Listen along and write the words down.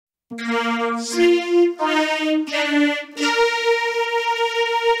See blanket games.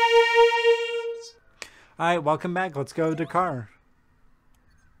 Alright, welcome back. Let's go to Dakar.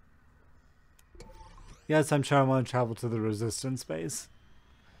 Yes, I'm sure I want to travel to the Resistance base.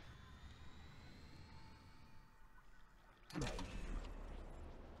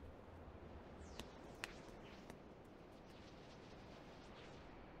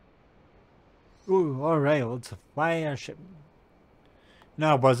 Ooh, alright, let's fly our ship.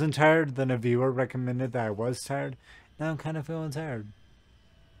 No, I wasn't tired. Then a viewer recommended that I was tired. Now I'm kind of feeling tired.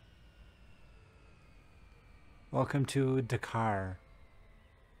 Welcome to Dakar.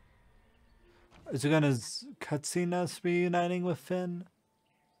 Is it gonna cutscene us reuniting with Finn?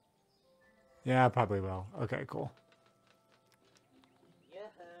 Yeah, I probably will. Okay, cool.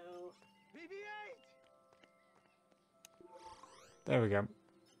 Yo-ho. BB-8! There we go.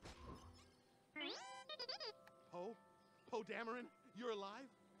 Poe Dameron, you're alive?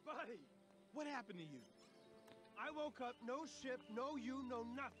 Buddy, What happened to you? I woke up, no ship, no you, no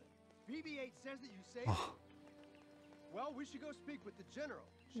nothing. BB-8 says that you saved me. Well, we should go speak with the general.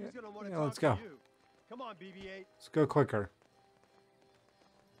 She's gonna want to talk let's to go. you. Come on, BB-8. Let's go quicker.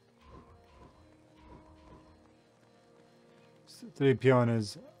 3PO on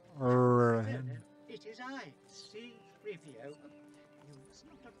his It is I, C-3PO. You must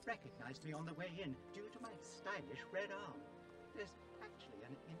not have recognized me on the way in due to my stylish red arm. There's actually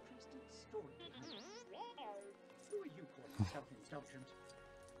an interesting story behind it. Who are you calling self-indulgent?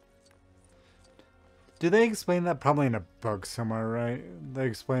 Do they explain that? Probably in a book somewhere, right? They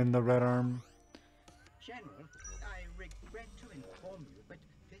explain the red arm. General, I regret to inform you, but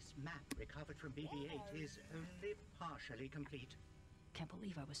this map recovered from BB-8 is only partially complete. Can't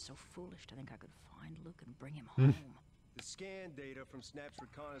believe I was so foolish to think I could find Luke and bring him home. The scan data from Snap's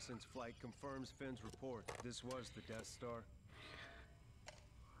reconnaissance flight confirms Finn's report. This was the Death Star.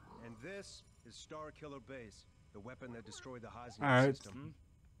 And this is Star Killer Base, the weapon that destroyed the Hosnian Alright. system.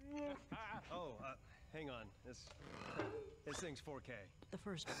 Oh, hang on. This thing's 4K. The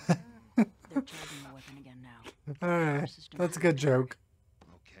first one. They're charging the weapon again now. Alright, that's a good joke.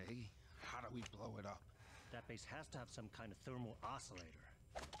 Okay, how do we blow it up? That base has to have some kind of thermal oscillator.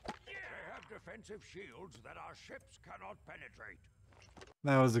 They have defensive shields that our ships cannot penetrate.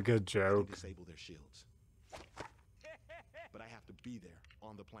 That was a good joke. Disable their shields. But I have to be there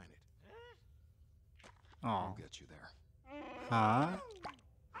on the planet. Oh. I'll get you there. Huh?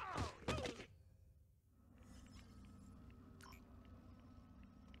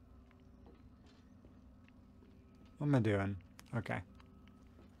 What am I doing? Okay.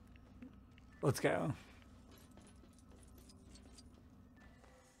 Let's go.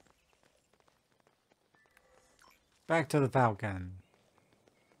 Back to the Falcon.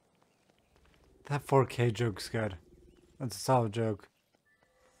 That 4K joke's good. That's a solid joke.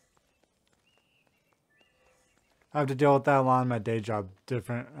 I have to deal with that a lot in my day job.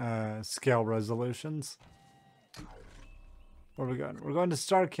 Different scale resolutions. Where are we going? We're going to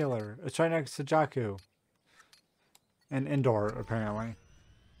Starkiller. It's right next to Jakku. And Endor, apparently.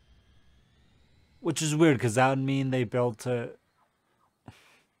 Which is weird, because that would mean they built it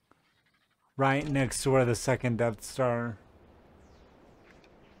right next to where the second Death Star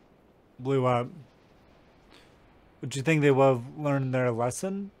blew up. Would you think they would have learned their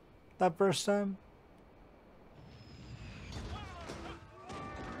lesson that first time?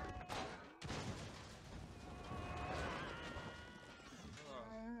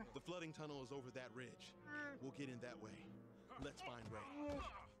 The flooding tunnel is over that ridge. We'll get in that way. Let's find Ray.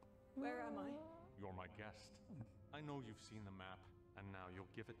 Where am I? You're my guest. I know you've seen the map, and now you'll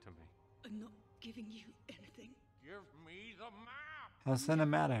give it to me. I'm not giving you anything. Give me the map! How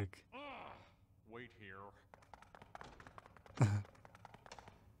cinematic. Wait here.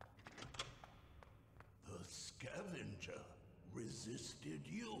 The scavenger resisted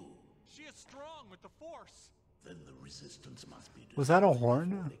you. She is strong with the Force. Then the resistance must be Was that a defeated horn?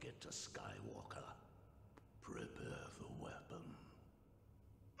 before they get to Skywalker. Prepare the weapon.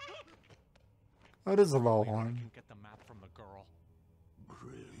 Oh, it is a low I horn. can get the map from the girl.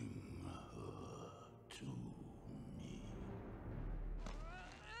 Bring her to me.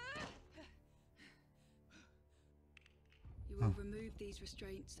 You will remove these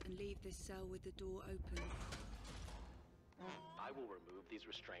restraints and leave this cell with the door open. I will remove these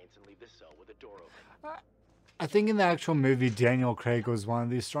restraints and leave this cell with the door open. I think in the actual movie, Daniel Craig was one of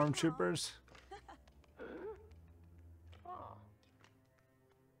these stormtroopers.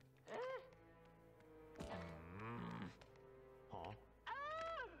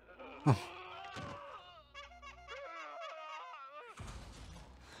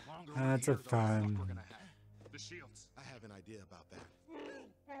 That's a fun. The shields. I have an idea about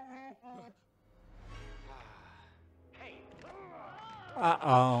that.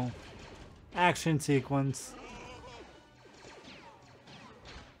 Uh-oh. Action sequence.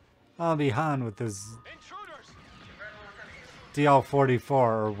 I'll be Han with his DL-44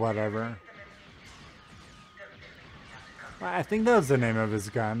 or whatever. I think that was the name of his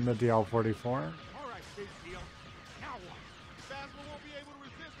gun, the DL-44. All right, big deal. Now what? Phasma won't be able to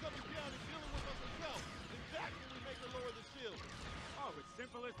resist coming down and dealing with us himself. And that's when we make her lower the shield. Oh, it's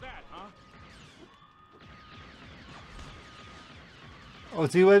simple as that, huh? Oh,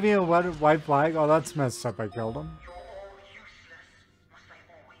 is he waving a white flag? Oh, that's messed up. I killed him. You're all useless. Must I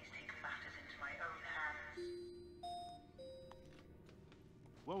always take matters into my own hands?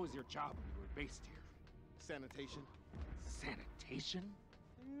 What was your job when you were based here? Sanitation. Sanitation?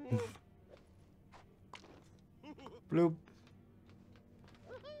 Bloop.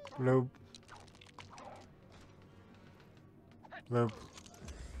 Bloop. Bloop.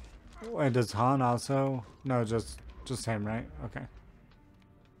 Wait, does Han also? No, just him, right? Okay.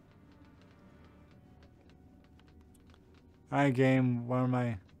 Alright, game. Where am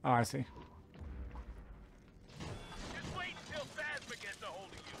I? Oh, I see. Just wait until Phasma gets a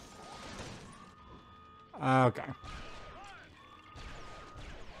hold of you. Okay.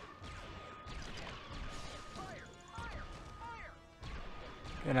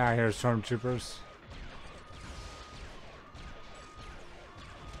 Get out of here, stormtroopers.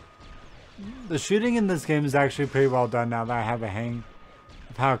 The shooting in this game is actually pretty well done now that I have a hang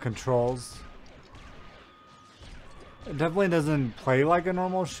of how it controls. It definitely doesn't play like a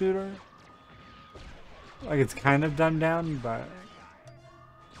normal shooter. Like it's kind of dumbed down, but...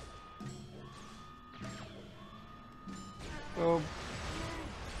 Oh.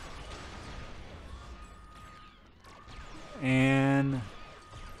 And...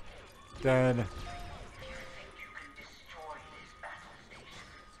 dead.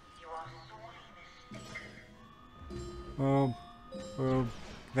 Oh. Oh.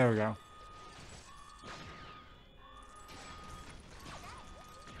 There we go.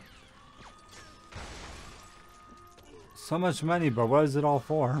 So much money, but what is it all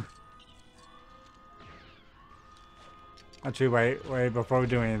for? Actually, wait, before we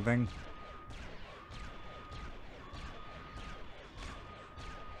do anything.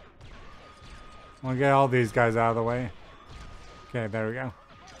 We'll get all these guys out of the way. Okay, there we go.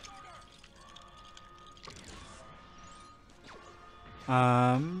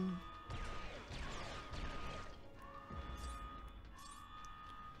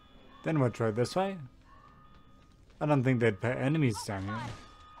 Then what, right this way? I don't think they'd put enemies down here.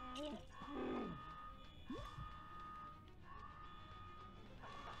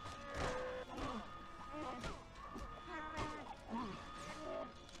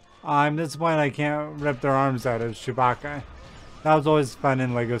 I'm disappointed I can't rip their arms out as Chewbacca. That was always fun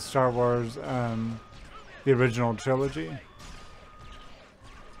in Lego Star Wars, the original trilogy.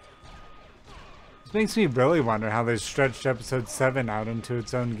 This makes me really wonder how they stretched Episode 7 out into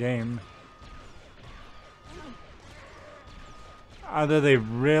its own game. Either they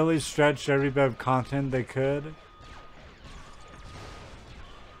really stretched every bit of content they could.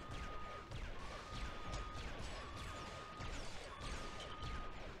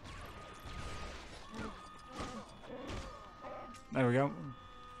 There we go.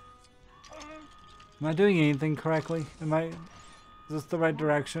 Am I doing anything correctly? Is this the right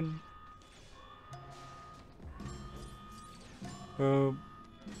direction? Boom.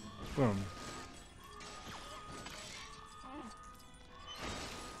 Boom.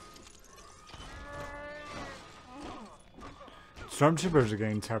 Stormtroopers are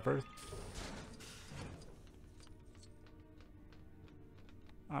getting tougher.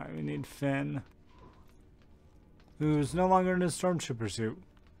 Alright, we need Finn, who's no longer in his stormtrooper suit.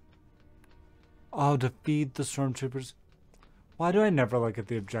 Oh, defeat the stormtroopers. Why do I never look at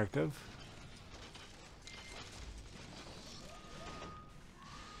the objective?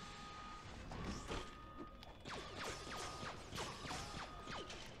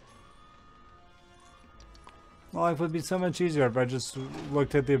 My life would be so much easier if I just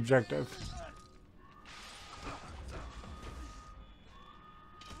looked at the objective.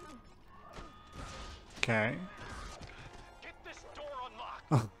 Okay. Get this door unlocked.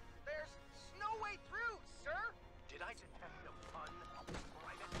 There's no way through, sir. Did I detect no pun?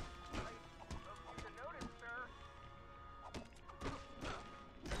 Private. I noticed, sir.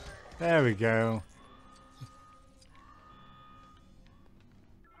 There we go.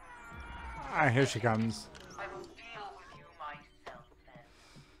 Alright, here she comes.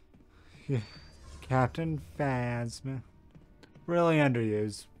 Captain Phasma. Really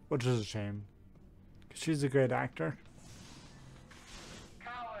underused, which is a shame. She's a great actor.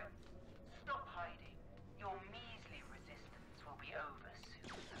 Coward, stop hiding. Your measly resistance will be over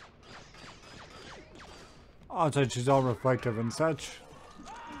Oh, so she's all reflective and such.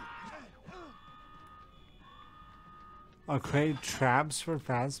 I'll create traps for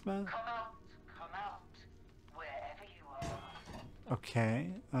Phasma? Come out, wherever you are.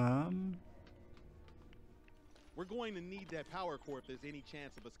 Okay, We're going to need that power core if there's any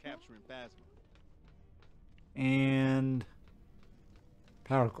chance of us capturing Phasma. and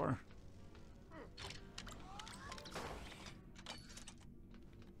power core.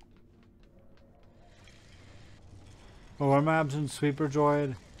 Well, what are my options? Sweeper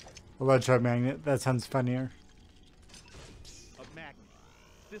droid, electromagnet. That sounds funnier. A magnet.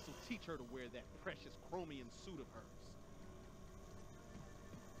 This'll teach her to wear that precious chromium suit of hers.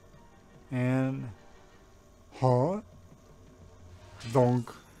 And huh?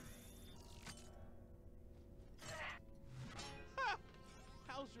 Donk.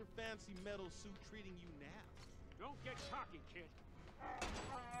 How's your fancy metal suit treating you now? Don't get cocky, kid.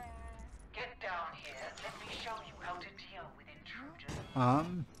 Get down here. Let me show you how to deal with intruders.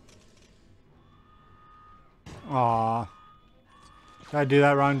 Aw. Did I do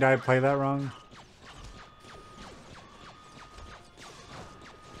that wrong? Did I play that wrong?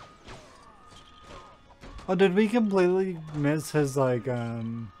 Oh, did we completely miss his, like, I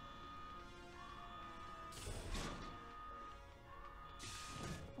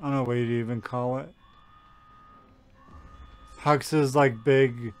don't know what you'd even call it. Hux's, like,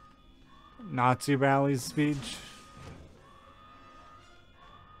 big Nazi rally speech.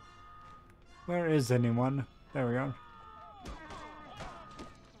 Where is anyone? There we go.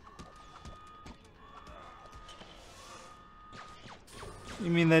 You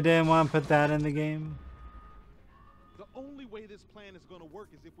mean they didn't want to put that in the game? The only way this plan is going to work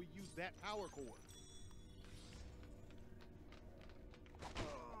is if we use that power core.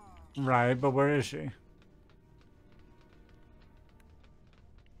 Right, but where is she?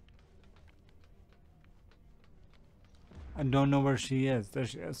 I don't know where she is. There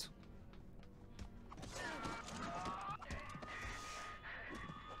she is.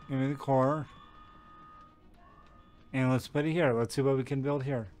 Give me the core. And let's put it here. Let's see what we can build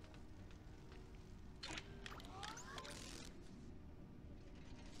here.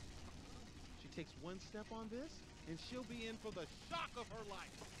 She takes one step on this, and she'll be in for the shock of her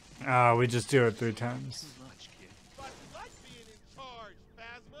life. We just do it 3 times. Too much, kid. But you like being in charge,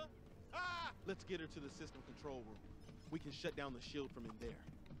 Phasma. Ah! Let's get her to the system control room. We can shut down the shield from in there.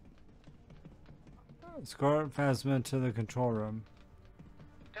 Escort Phasma to the control room.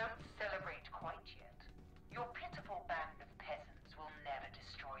 Don't celebrate quite yet. Your pitiful band of peasants will never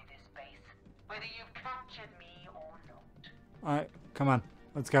destroy this base, whether you've captured me or not. Alright, come on.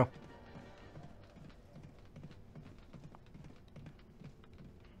 Let's go.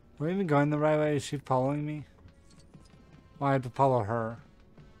 Are we even going the right way? Is she following me? Well, I have to follow her.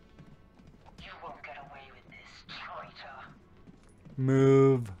 You won't get away with this, traitor.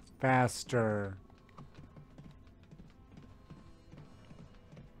 Move faster.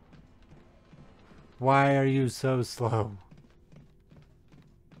 Why are you so slow?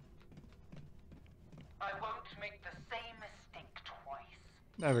 I won't make the same mistake twice.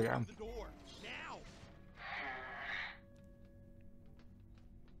 There we go. The door, now!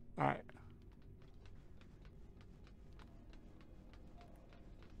 Alright.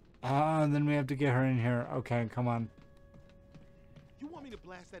 Then we have to get her in here. Okay, come on. You want me to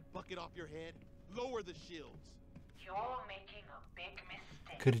blast that bucket off your head? Lower the shields. You're making a big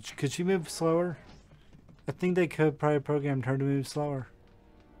mistake. Could she move slower? I think they could probably program her to move slower.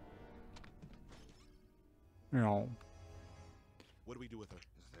 No. What do we do with her?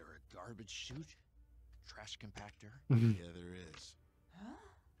 Is there a garbage chute? Trash compactor? Yeah, there is.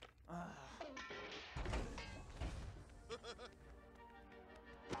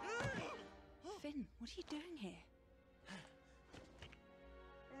 Finn, what are you doing here?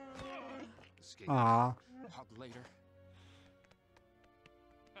 Escape. Aw. Hug later.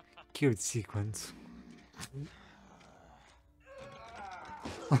 Cute sequence.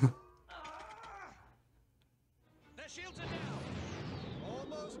 The shields are down.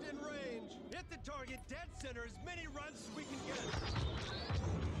 Almost in range. Hit the target dead center as many runs as we can get.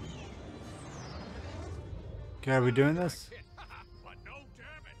 Okay, are we doing this? But no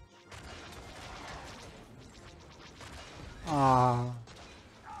damage. Ah,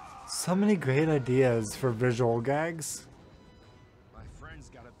 so many great ideas for visual gags. My friend's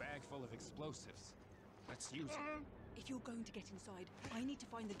got a bag full of explosives. Let's use it. If you're going to get inside, I need to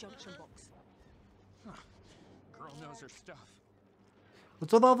find the junction box. Huh. Girl knows her stuff.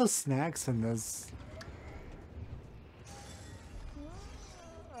 What's with all the snacks in this?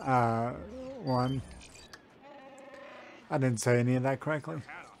 One. I didn't say any of that correctly.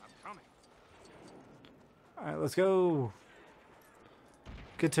 Alright, let's go.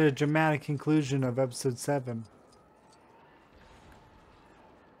 Get to a dramatic conclusion of episode 7.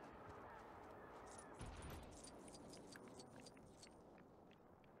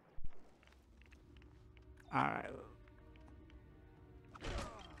 Alright.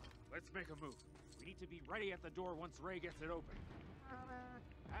 Let's make a move. We need to be ready at the door once Ray gets it open.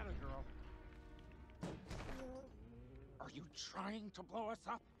 Atta girl. Are you trying to blow us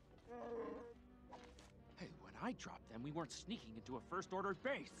up? Hey, when I dropped them, we weren't sneaking into a First Order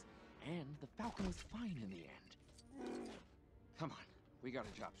base. And the Falcon was fine in the end. Come on, we got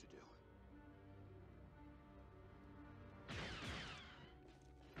a job to do.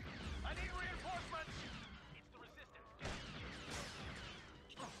 I need reinforcements! It's the resistance.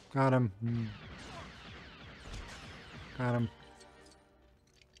 Got him. Got him.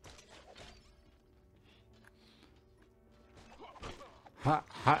 Ha.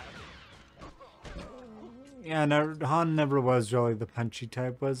 Yeah, Han never was really the punchy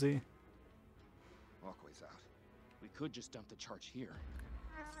type, was he? Walkway's out. We could just dump the charge here.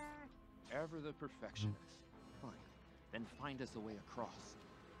 Ever the perfectionist. Fine. Then find us a way across.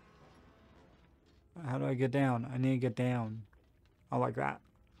 How do I get down? I need to get down. I like that.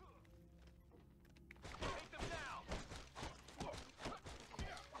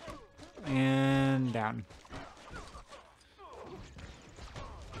 And down.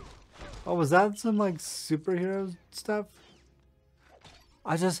 Oh, was that some like superhero stuff?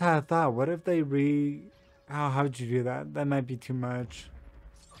 I just had a thought. What if they how'd you do that? That might be too much.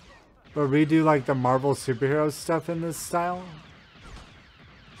 But redo like the Marvel superhero stuff in this style?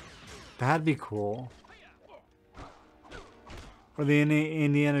 That'd be cool. Or the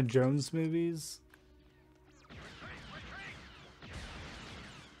Indiana Jones movies?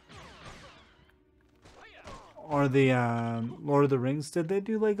 Or the Lord of the Rings. Did they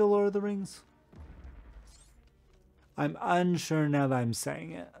do like a Lord of the Rings? I'm unsure now that I'm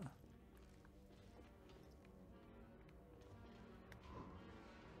saying it.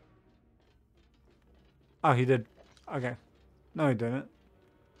 Oh, he did. Okay. No, he didn't.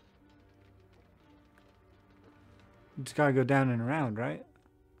 You just gotta go down and around, right?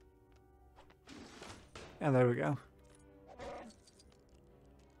 Yeah, there we go.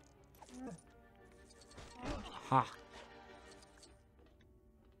 Ha.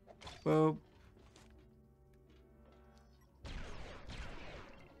 Boop.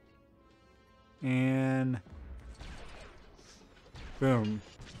 And boom.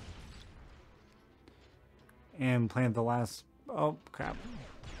 And plant the last. Oh, crap.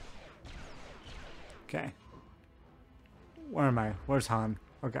 Okay. Where am I? Where's Han?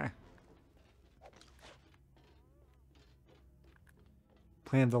 Okay.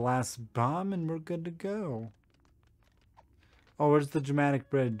 Plant the last bomb and we're good to go. Oh, where's the dramatic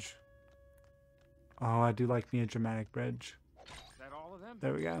bridge? Oh, I do like me a dramatic bridge. Is that all of them?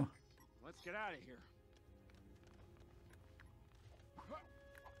 There we go. Let's get out of here.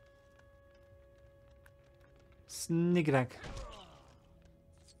 Sneak attack.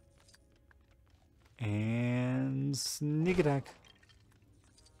 And sneak attack.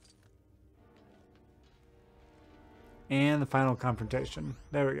 And the final confrontation.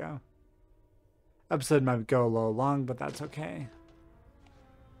 There we go. Episode might go a little long, but that's okay.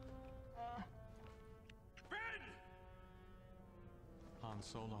 Han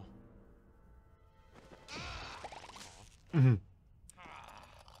Solo. Mm-hmm.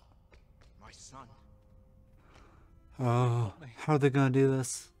 My son. Oh, how are they gonna do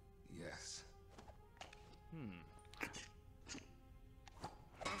this? Yes.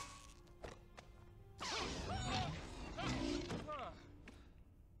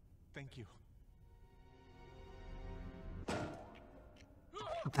 Thank you.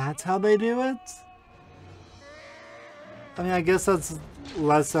 That's how they do it? I mean, I guess that's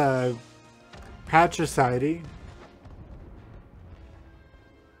less patricide-y.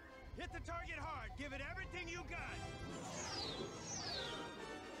 Hit the target hard. Give it everything you got.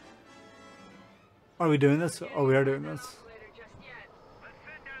 Are we doing this? Oh, we are doing this.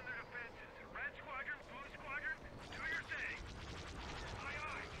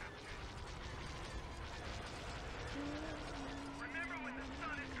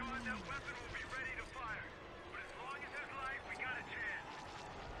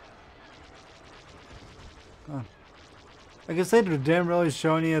 I guess they didn't really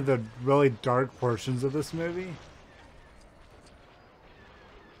show any of the really dark portions of this movie.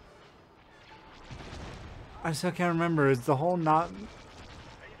 I still can't remember. Is the whole not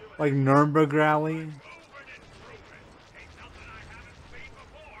like Nuremberg rally?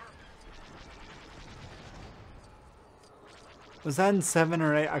 Was that in 7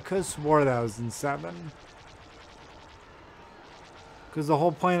 or 8? I could have swore that was in 7. Because the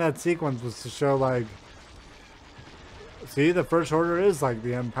whole point of that sequence was to show, like, see, the First Order is like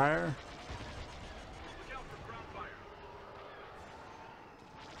the Empire.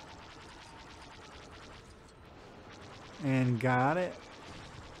 And got it.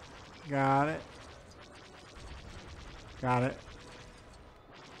 Got it. Got it.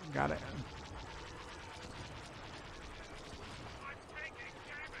 Got it.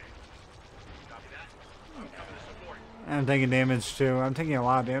 I'm taking damage too. I'm taking a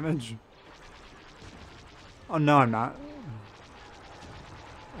lot of damage. Oh no, I'm not.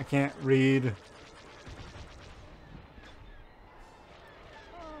 I can't read.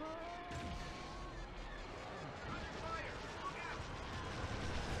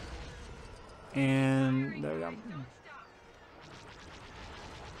 And there we go.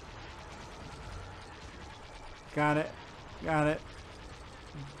 Got it. Got it.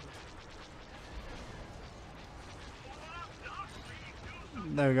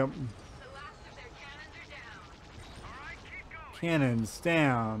 There we go. Cannons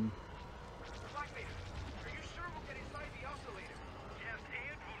down.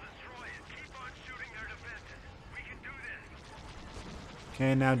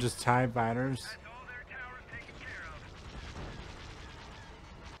 Okay, now just TIE fighters.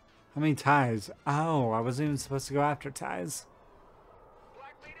 How many ties? Oh, I wasn't even supposed to go after ties.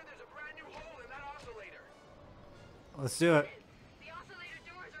 Let's do it.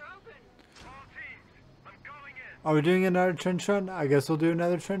 Are we doing another trench run? I guess we'll do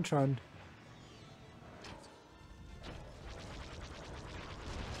another trench run.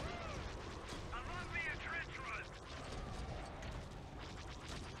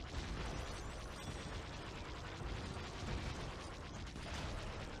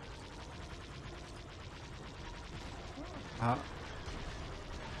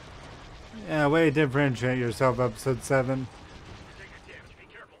 Yeah, way to differentiate yourself, episode 7.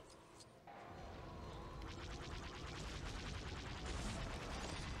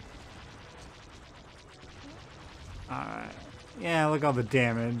 Alright. Yeah, look at all the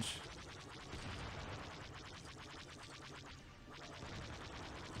damage.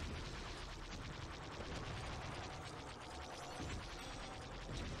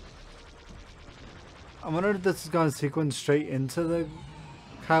 I wonder if this is going to sequence straight into the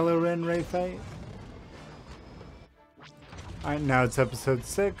Kylo Ren Rey fight. Alright, now it's episode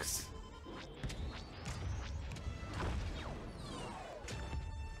 6.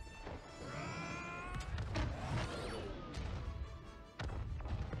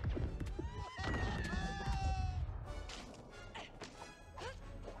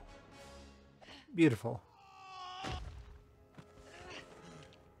 Beautiful.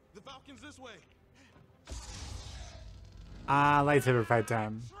 The Falcon's this way. Ah, lightsaber fight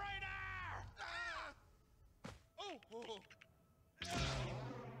time.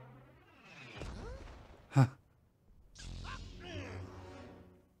 Huh.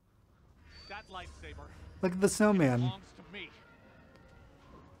 That lightsaber. Look at the snowman. Belongs to me.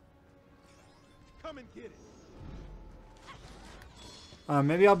 Come and get it.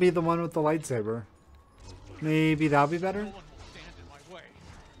 Maybe I'll be the one with the lightsaber. Maybe that'll be better. No one will stand in my way.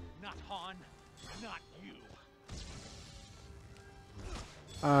 Not Han, not you.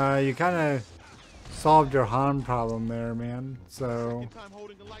 You kind of solved your Han problem there, man. So. Second time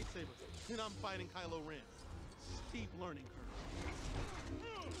holding a lightsaber, and I'm fighting Kylo Ren. Steep learning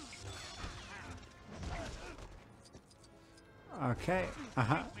curve. Okay.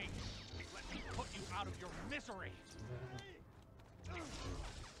 Uh-huh. Let me put you out of your misery.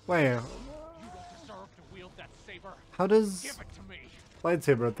 Wait. You don't deserve to wield that saber. How does Give it to me.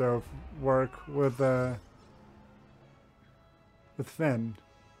 lightsaber throw work with Finn?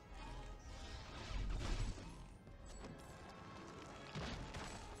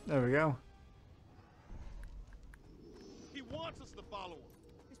 There we go. He wants us to follow him.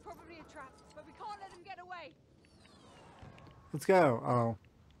 It's probably a trap, but we can't let him get away. Let's go. Oh.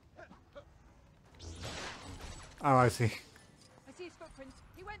 Oh, I see. I see his footprints.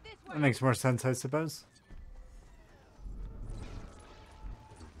 He went this way. That makes more sense, I suppose.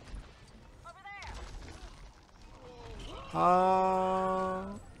 Okay.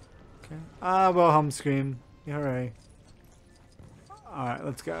 Wilhelm scream. Hooray. Alright,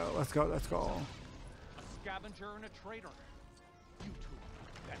 let's go. Let's go. Let's go. A scavenger and a traitor. You two.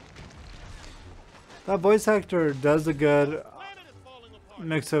 That voice actor does a good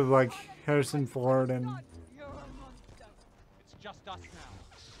mix of like Harrison Ford and. It's just us now.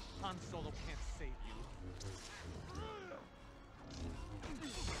 Han Solo can't save you.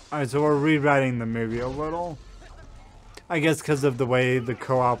 Alright, so we're rewriting the movie a little. I guess because of the way the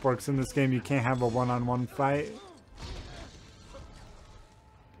co-op works in this game, you can't have a one-on-one fight.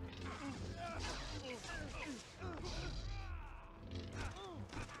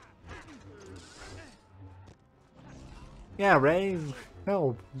 Yeah, Ray,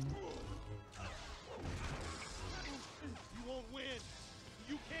 help. You won't win.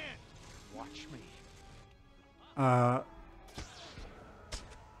 You can't. Watch me.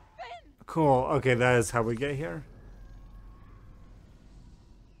 Cool. Okay, that is how we get here.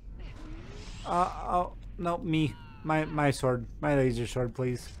 Oh, no, me. My sword. My laser sword,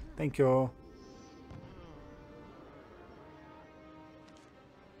 please. Thank you.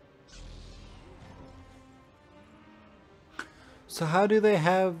 So how do they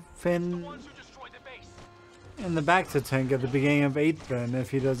have Finn in the back to tank at the beginning of 8 then, if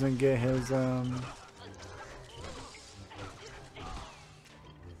he doesn't get his,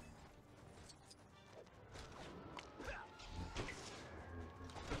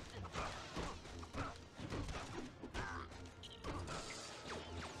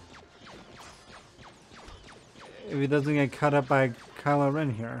 if he doesn't get cut up by Kylo Ren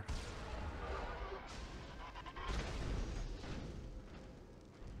here?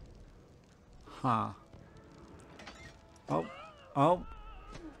 Huh. Oh. Oh.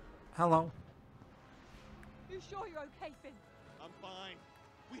 Hello. You sure you're okay, Finn? I'm fine.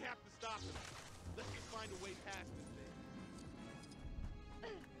 We have to stop him. Let's just find a way past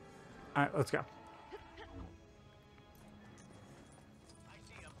this thing. Alright, let's go. I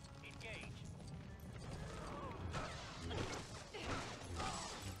see him. Engage.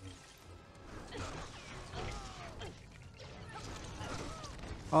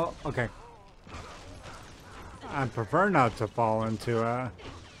 Oh, okay. I prefer not to fall into a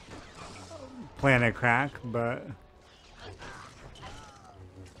planet crack, but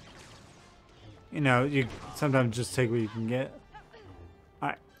you know, you sometimes just take what you can get.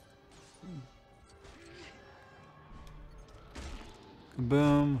 Alright.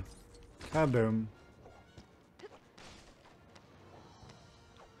 Kaboom. Kaboom.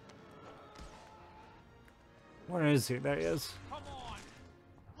 Where is he? There he is. Come on.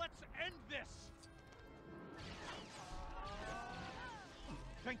 Let's end this.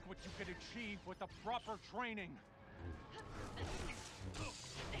 Think what you could achieve with the proper training.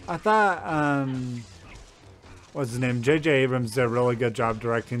 I thought, what's his name? J.J. Abrams did a really good job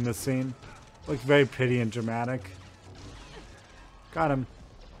directing this scene. Looked very pretty and dramatic. Got him.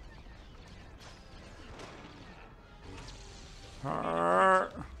 I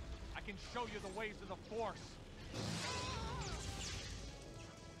can show you the ways of the Force.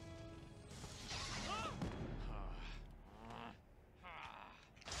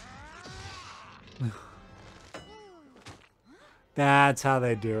 That's how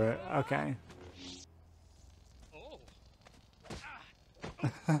they do it. Okay.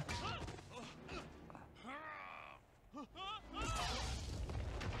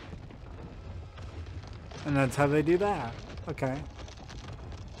 And that's how they do that. Okay.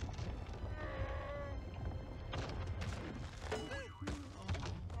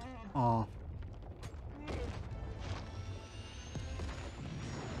 Oh.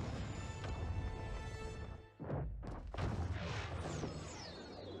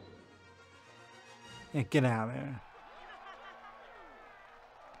 Yeah, get out of there.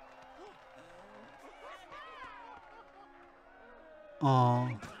 Oh.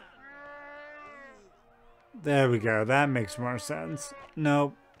 There we go. That makes more sense.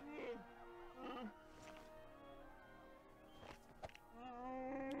 Nope.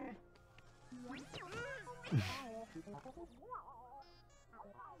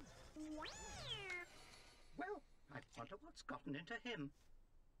 Well, I wonder what's gotten into him.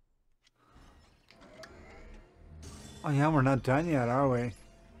 Oh yeah, we're not done yet, are we?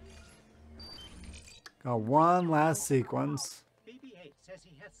 Got one last sequence. BB-8 says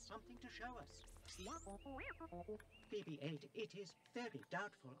he has something to show us. BB-8, it is very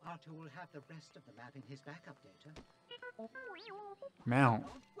doubtful R2 will have the rest of the map in his backup data. Mount.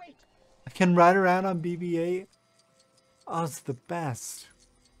 Oh, wait! I can ride around on BB-8. Oh, it's the best.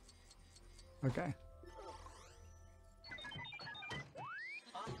 Okay.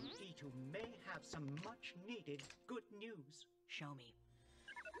 R2-D2 may have some much needed good news. Show me.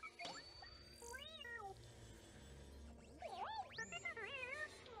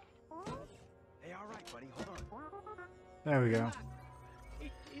 Hey, all right, buddy. Hold on. There we go.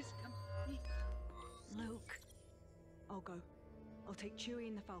 It is complete. Luke. I'll go. I'll take Chewie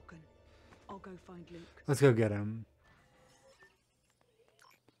and the Falcon. I'll go find Luke. Let's go get him.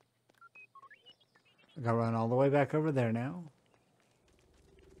 I gotta run all the way back over there now.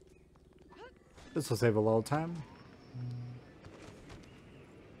 This will save a little time.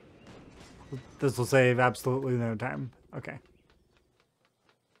 This will save absolutely no time. Okay.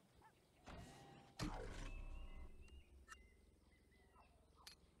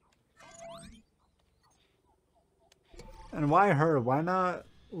 And why her? Why not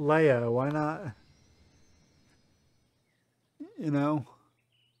Leia? Why not, you know?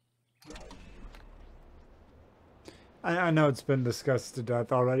 I know it's been discussed to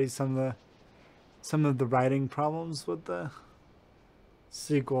death already, some of the writing problems with the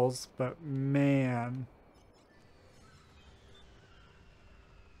sequels, but man,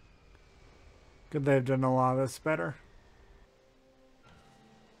 could they have done a lot of this better?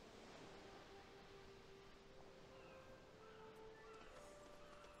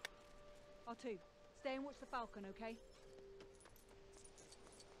 R2, stay and watch the Falcon, okay?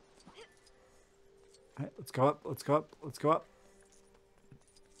 Alright, let's go up, let's go up, let's go up.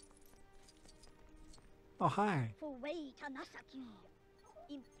 Oh, hi.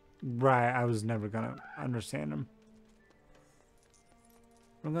 Right, I was never gonna understand him.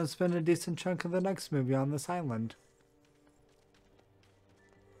 We're gonna spend a decent chunk of the next movie on this island.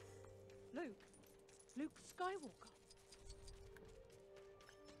 Luke Skywalker.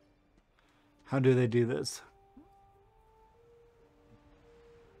 How do they do this?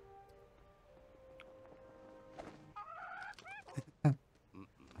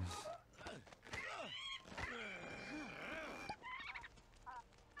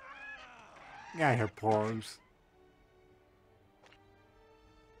 Yeah, her paws.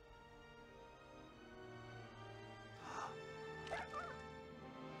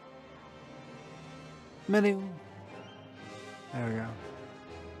 Menu. There we go.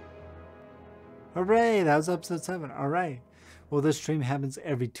 Hooray! That was episode 7. Alright. Well, this stream happens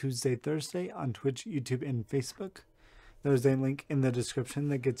every Tuesday, Thursday on Twitch, YouTube, and Facebook. There's a link in the description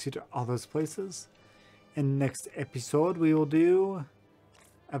that gets you to all those places. And next episode, we will do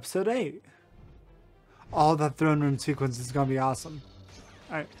episode 8. Oh, that throne room sequence is going to be awesome.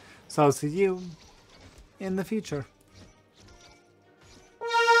 Alright, so I'll see you in the future.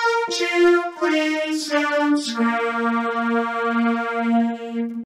 Won't you please subscribe?